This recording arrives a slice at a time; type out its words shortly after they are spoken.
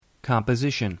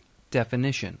Composition.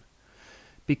 Definition.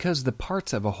 Because the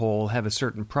parts of a whole have a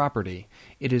certain property,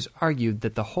 it is argued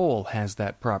that the whole has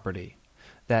that property.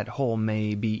 That whole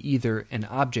may be either an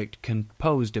object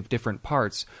composed of different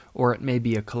parts, or it may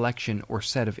be a collection or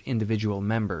set of individual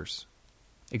members.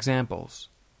 Examples.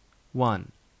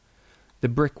 1. The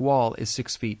brick wall is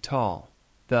 6 feet tall.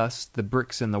 Thus, the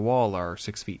bricks in the wall are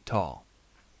 6 feet tall.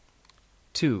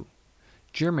 2.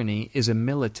 Germany is a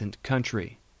militant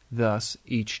country. Thus,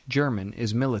 each German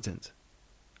is militant.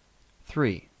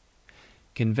 3.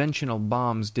 Conventional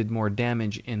bombs did more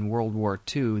damage in World War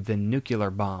II than nuclear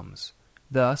bombs.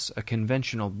 Thus, a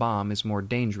conventional bomb is more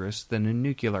dangerous than a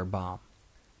nuclear bomb.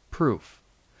 Proof.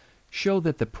 Show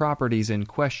that the properties in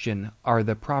question are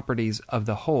the properties of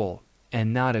the whole,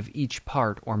 and not of each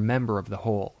part or member of the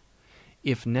whole.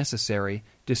 If necessary,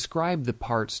 describe the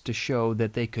parts to show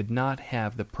that they could not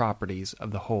have the properties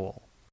of the whole.